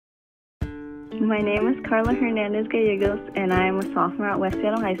My name is Carla Hernandez Gallegos, and I am a sophomore at West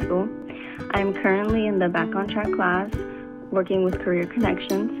Seattle High School. I'm currently in the Back on Track class, working with Career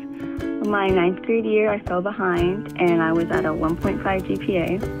Connections. My ninth grade year, I fell behind, and I was at a 1.5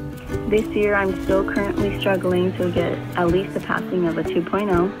 GPA. This year, I'm still currently struggling to get at least a passing of a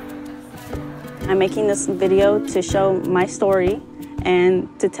 2.0. I'm making this video to show my story and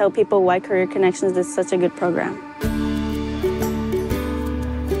to tell people why Career Connections is such a good program.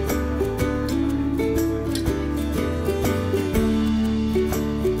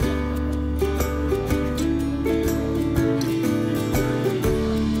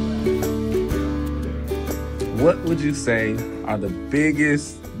 What would you say are the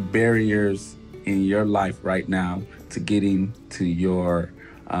biggest barriers in your life right now to getting to your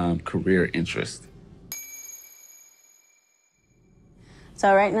career interest?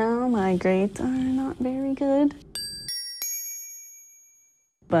 So right now, my grades are not very good.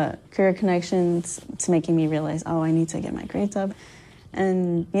 But Career Connections, it's making me realize, oh, I need to get my grades up.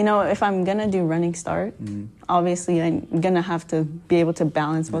 And, you know, if I'm going to do Running Start, obviously I'm going to have to be able to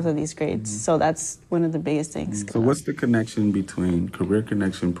balance both of these grades. So that's one of the biggest things. So what's the connection between Career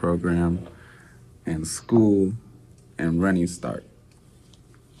Connection program and school and Running Start?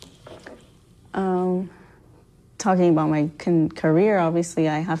 Talking about my career, obviously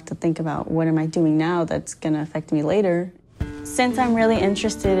I have to think about what am I doing now that's going to affect me later. Since I'm really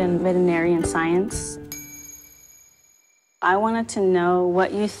interested in veterinarian science, I wanted to know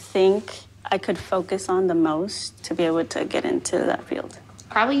what you think I could focus on the most to be able to get into that field.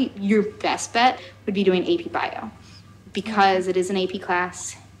 Probably your best bet would be doing AP Bio because it is an AP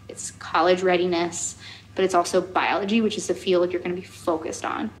class, it's college readiness, but it's also biology, which is the field you're going to be focused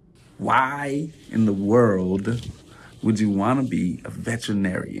on. Why in the world would you want to be a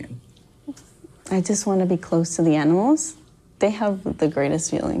veterinarian? I just want to be close to the animals. They have the greatest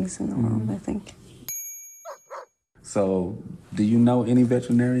feelings in the world, I think. So, do you know any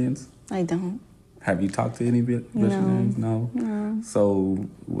veterinarians? I don't. Have you talked to any veterinarians? No. So,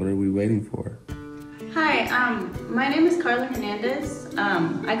 what are we waiting for? Hi, my name is Carla Hernandez.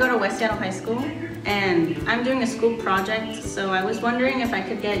 I go to West Seattle High School, and I'm doing a school project, so I was wondering if I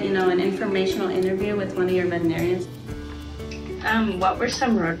could get, an informational interview with one of your veterinarians. What were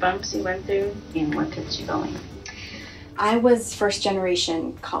some road bumps you went through, and what kept you going? I was first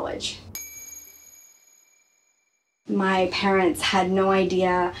generation college. My parents had no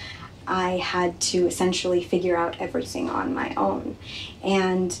idea I had to essentially figure out everything on my own.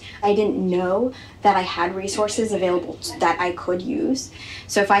 And I didn't know that I had resources available that I could use.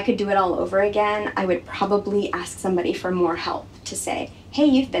 So if I could do it all over again, I would probably ask somebody for more help to say, hey,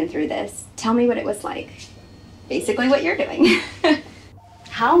 you've been through this. Tell me what it was like. Basically what you're doing.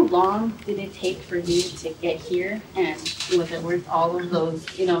 How long did it take for you to get here? And was it worth all of those,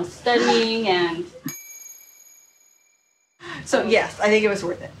 studying and... So yes, I think it was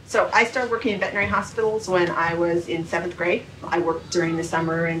worth it. So I started working in veterinary hospitals when I was in 7th grade. I worked during the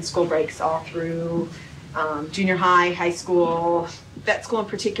summer and school breaks all through junior high, high school. Vet school in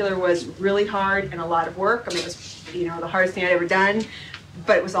particular was really hard and a lot of work. I mean, it was the hardest thing I'd ever done,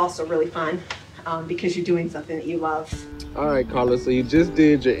 but it was also really fun because you're doing something that you love. All right, Carla, so you just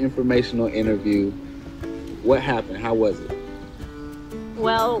did your informational interview. What happened? How was it?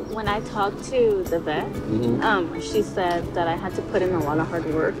 Well, when I talked to the vet, she said that I had to put in a lot of hard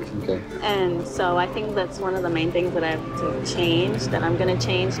work. Okay. And so I think that's one of the main things that I have to change, that I'm going to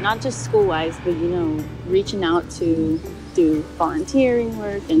change, not just school-wise, but, reaching out to do volunteering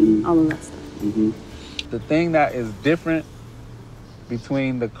work and all of that stuff. The thing that is different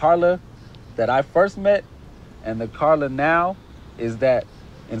between the Carla that I first met and the Carla now is that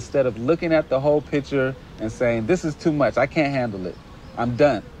instead of looking at the whole picture and saying, this is too much, I can't handle it, I'm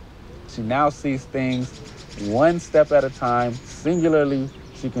done. She now sees things one step at a time, singularly.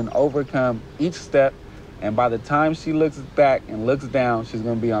 She can overcome each step, and by the time she looks back and looks down, she's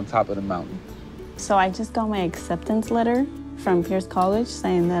gonna be on top of the mountain. So I just got my acceptance letter from Pierce College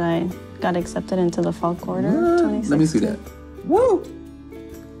saying that I got accepted into the fall quarter of 2016. Let me see that. Woo!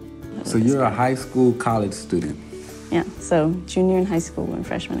 So you're a high school college student? Yeah, so junior in high school and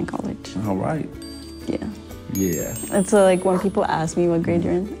freshman in college. All right. Yeah. Yeah. It's like when people ask me what grade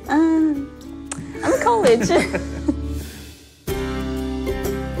you're in, I'm in college.